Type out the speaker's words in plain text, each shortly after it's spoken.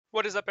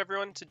What is up,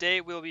 everyone?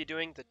 Today we'll be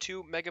doing the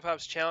 2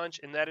 MegaPops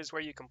challenge, and that is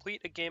where you complete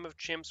a game of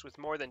chimps with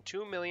more than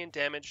 2 million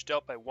damage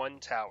dealt by one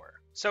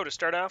tower. So to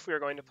start off, we are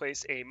going to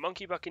place a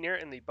Monkey Buccaneer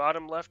in the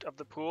bottom left of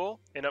the pool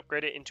and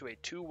upgrade it into a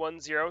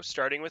 2-1-0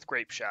 starting with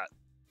Grape Shot.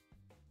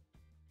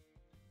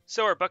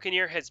 So our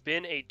Buccaneer has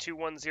been a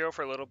 2-1-0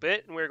 for a little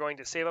bit, and we're going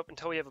to save up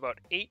until we have about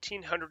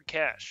 1800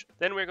 cash.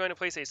 Then we're going to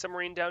place a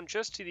submarine down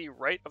just to the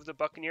right of the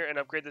Buccaneer and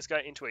upgrade this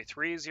guy into a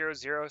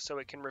 3-0-0 so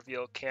it can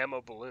reveal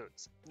camo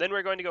balloons. Then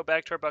we're going to go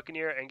back to our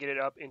Buccaneer and get it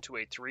up into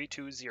a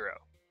 3-2-0.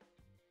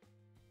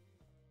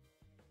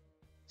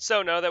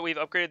 So now that we've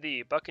upgraded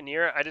the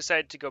Buccaneer, I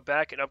decided to go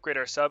back and upgrade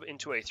our sub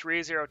into a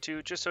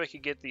 3-0-2 just so I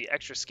could get the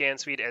extra scan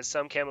speed, as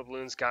some camo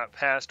balloons got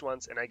past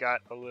once and I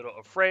got a little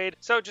afraid.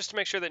 So just to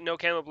make sure that no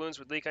camo balloons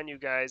would leak on you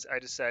guys, I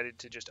decided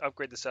to just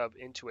upgrade the sub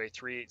into a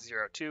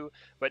 3-0-2.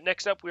 But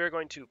next up, we are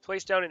going to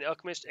place down an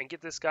Alchemist and get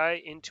this guy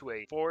into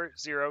a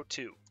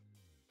 4-0-2.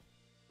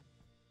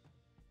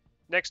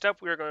 Next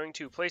up, we are going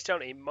to place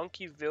down a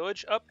Monkey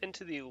Village up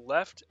into the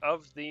left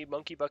of the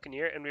Monkey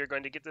Buccaneer, and we are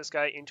going to get this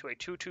guy into a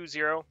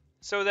 2-2-0.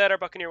 So that our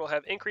Buccaneer will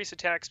have increased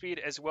attack speed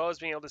as well as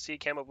being able to see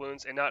camo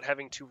balloons and not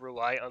having to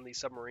rely on the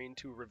submarine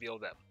to reveal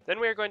them. Then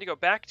we are going to go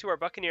back to our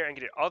Buccaneer and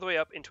get it all the way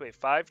up into a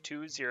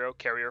 5-2-0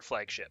 carrier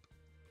flagship.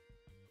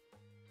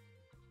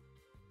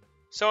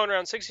 So on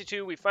round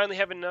 62, we finally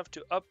have enough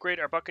to upgrade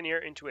our Buccaneer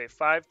into a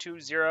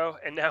 5-2-0,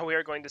 and now we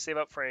are going to save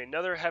up for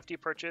another hefty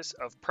purchase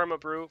of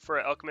Perma-Brew for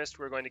our Alchemist.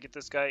 We're going to get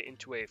this guy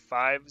into a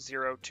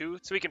 5-0-2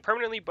 so we can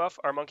permanently buff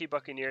our Monkey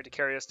Buccaneer to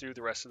carry us through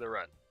the rest of the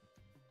run.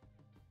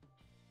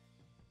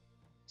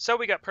 So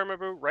we got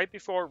Perma-Brew right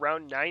before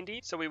round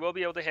 90, so we will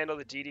be able to handle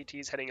the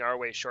DDTs heading our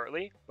way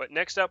shortly. But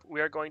next up, we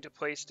are going to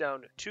place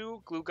down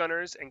 2 Glue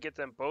Gunners and get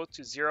them both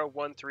to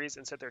 0-1-3s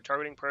and set their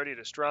targeting priority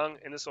to strong,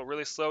 and this will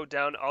really slow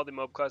down all the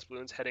mob class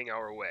balloons heading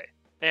our way.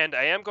 And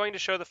I am going to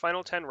show the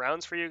final 10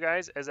 rounds for you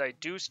guys, as I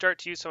do start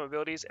to use some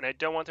abilities, and I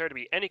don't want there to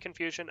be any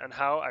confusion on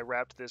how I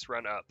wrapped this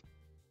run up.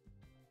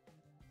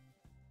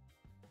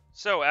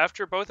 So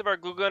after both of our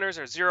glue gunners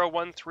are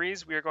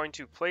 0-1-3s, we are going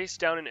to place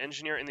down an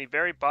engineer in the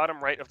very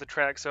bottom right of the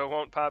track so it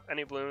won't pop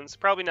any balloons.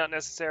 Probably not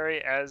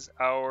necessary, as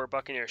our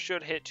Buccaneer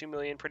should hit 2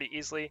 million pretty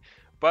easily,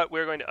 but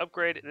we're going to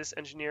upgrade this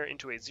engineer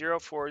into a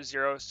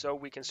 0-4-0 so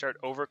we can start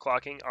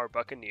overclocking our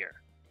Buccaneer.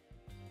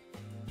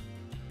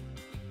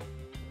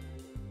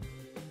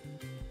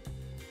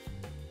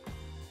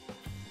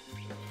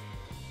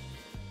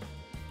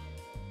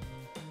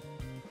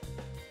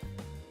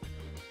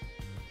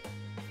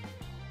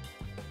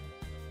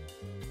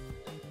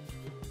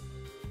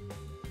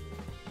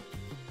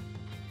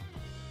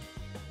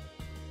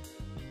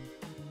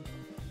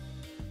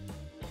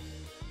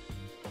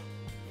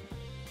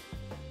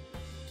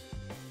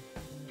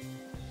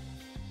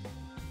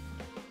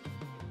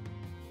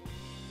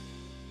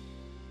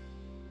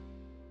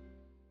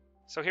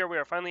 So here we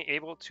are finally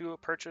able to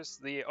purchase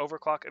the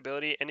overclock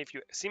ability, and if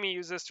you see me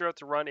use this throughout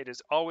the run, it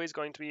is always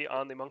going to be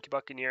on the Monkey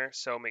Buccaneer,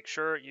 so make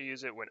sure you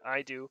use it when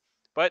I do.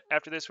 But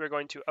after this, we're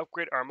going to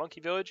upgrade our Monkey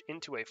Village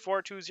into a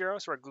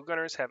 4-2-0, so our Glue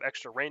Gunners have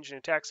extra range and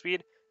attack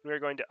speed. We're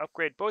going to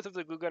upgrade both of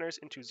the Glue Gunners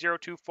into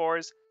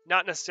 0-2-4s.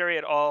 Not necessary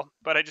at all,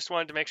 but I just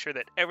wanted to make sure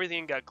that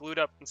everything got glued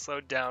up and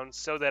slowed down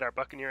so that our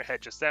Buccaneer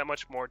had just that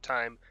much more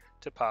time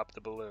to pop the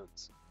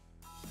balloons.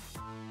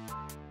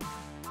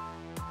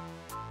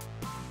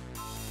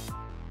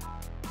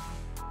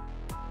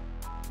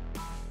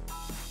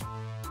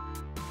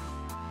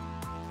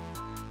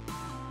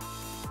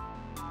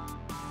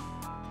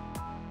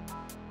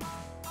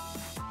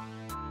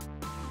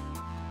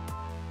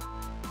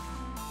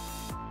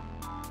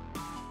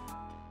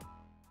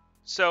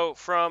 So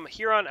from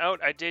here on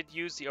out, I did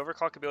use the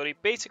overclock ability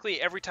basically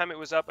every time it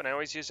was up, and I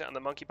always used it on the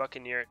Monkey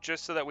Buccaneer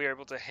just so that we were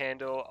able to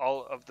handle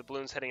all of the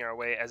balloons heading our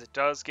way, as it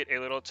does get a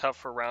little tough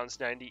for rounds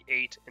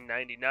 98 and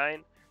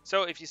 99.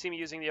 So if you see me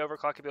using the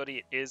overclock ability,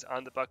 it is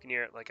on the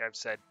Buccaneer, like I've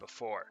said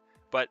before.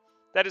 But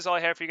that is all I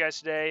have for you guys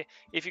today.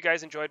 If you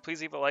guys enjoyed,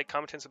 please leave a like,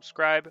 comment, and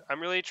subscribe.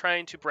 I'm really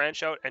trying to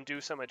branch out and do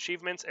some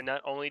achievements and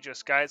not only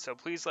just guides, so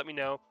please let me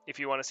know if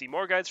you want to see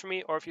more guides from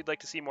me or if you'd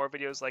like to see more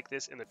videos like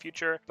this in the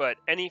future. But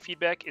any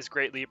feedback is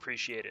greatly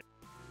appreciated.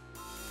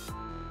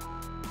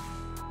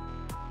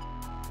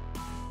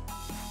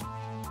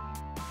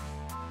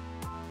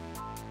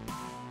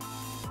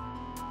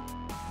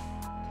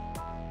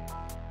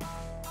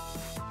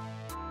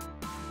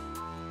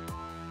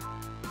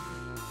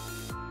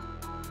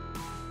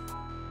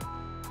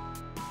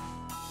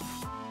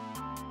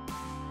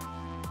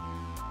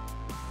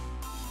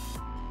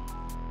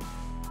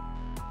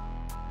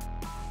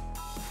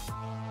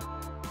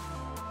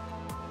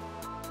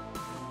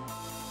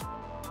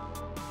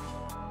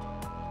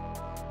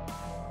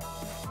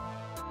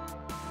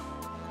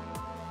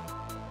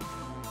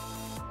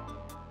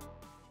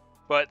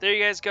 But there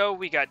you guys go.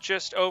 We got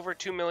just over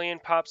 2 million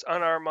pops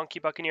on our Monkey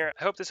Buccaneer.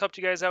 I hope this helped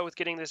you guys out with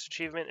getting this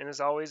achievement, and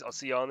as always, I'll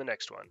see you all in the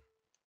next one.